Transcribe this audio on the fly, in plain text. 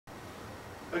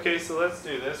Okay, so let's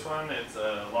do this one. It's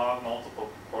a law of multiple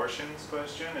proportions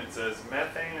question. It says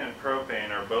methane and propane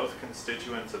are both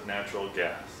constituents of natural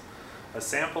gas. A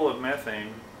sample of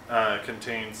methane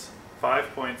contains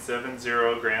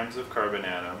 5.70 grams of carbon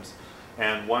atoms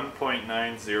and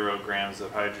 1.90 grams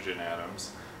of hydrogen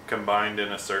atoms combined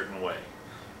in a certain way,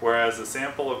 whereas a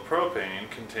sample of propane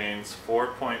contains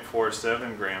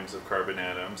 4.47 grams of carbon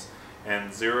atoms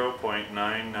and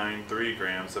 0.993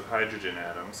 grams of hydrogen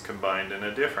atoms combined in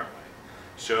a different way.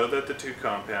 Show that the two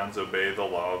compounds obey the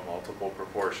law of multiple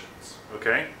proportions.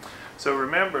 Okay? So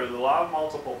remember, the law of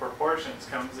multiple proportions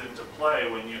comes into play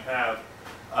when you have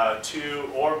two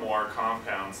or more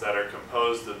compounds that are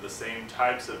composed of the same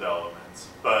types of elements,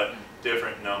 but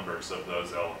different numbers of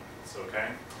those elements. Okay?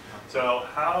 So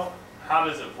how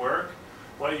does it work?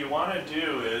 What you want to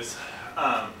do is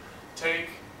take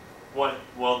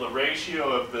the ratio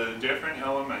of the different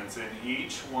elements in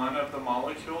each one of the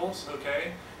molecules,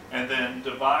 okay, and then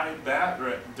divide that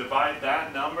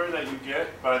number that you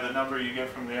get by the number you get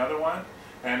from the other one.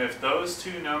 And if those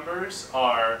two numbers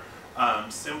are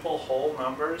simple whole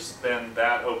numbers, then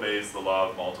that obeys the law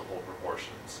of multiple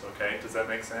proportions. Okay, does that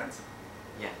make sense?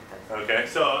 Yeah, it does. Okay,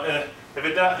 so if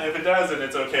it doesn't,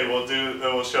 it's okay.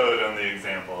 We'll show it on the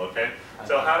example. Okay.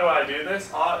 So how do I do this?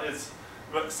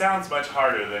 It sounds much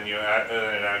harder than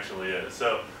it actually is.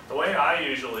 So the way I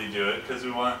usually do it, because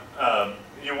you want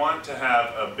to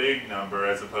have a big number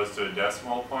as opposed to a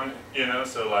decimal point, you know,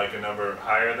 so like a number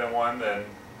higher than 1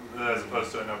 as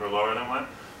opposed to a number lower than 1.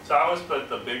 So I always put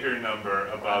the bigger number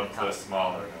above the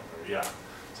smaller number. Yeah.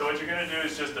 So what you're going to do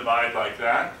is just divide like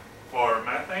that for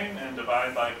methane and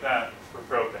divide like that for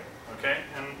propane. Okay?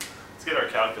 And let's get our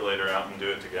calculator out and do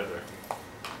it together.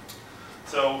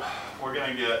 So we're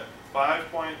going to get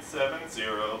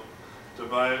 5.70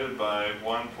 divided by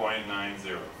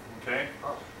 1.90, okay?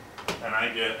 Oh. And I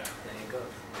get There you go.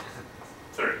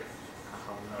 3,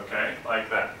 okay? Like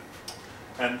that.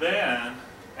 And then,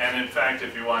 and in fact,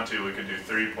 if you want to, we could do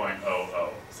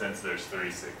 3.00, since there's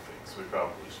 3 sig figs. We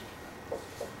probably should.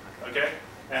 Okay?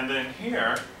 And then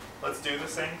here, let's do the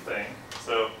same thing.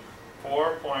 So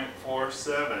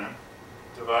 4.47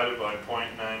 divided by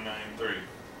 0.993.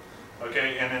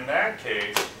 Okay, and in that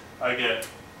case, I get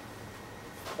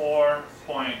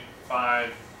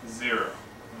 4.50,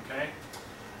 okay?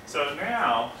 So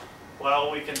now,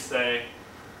 well, we can say,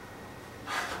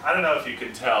 I don't know if you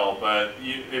can tell, but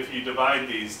if you divide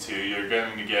these two, you're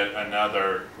going to get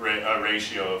another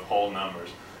ratio of whole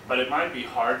numbers. But it might be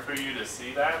hard for you to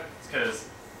see that, because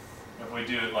if we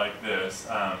do it like this,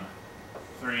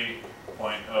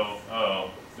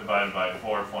 3.00 divided by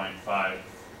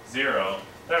 4.50,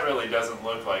 that really doesn't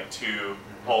look like two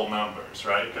whole numbers,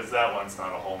 right? Because that one's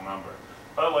not a whole number.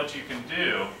 But what you can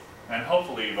do, and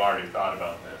hopefully you've already thought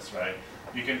about this, right?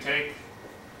 You can take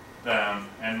them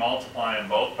and multiply them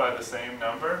both by the same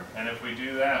number, and if we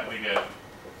do that, we get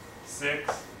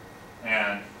 6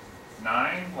 and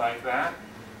 9, like that,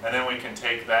 and then we can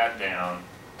take that down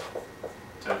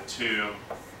to 2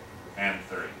 and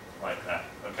 3, like that,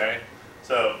 okay?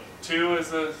 So 2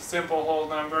 is a simple whole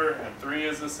number, and 3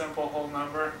 is a simple whole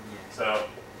number. Yes. So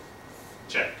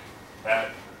check.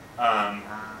 That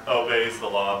obeys the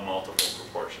law of multiple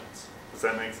proportions. Does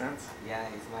that make sense? Yeah,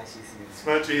 it's much easier. It's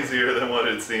much easier than what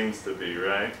it seems to be,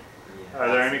 right? Yeah,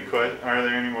 Are there any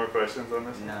more questions on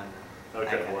this? No.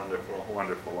 Okay, wonderful,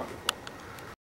 wonderful, wonderful.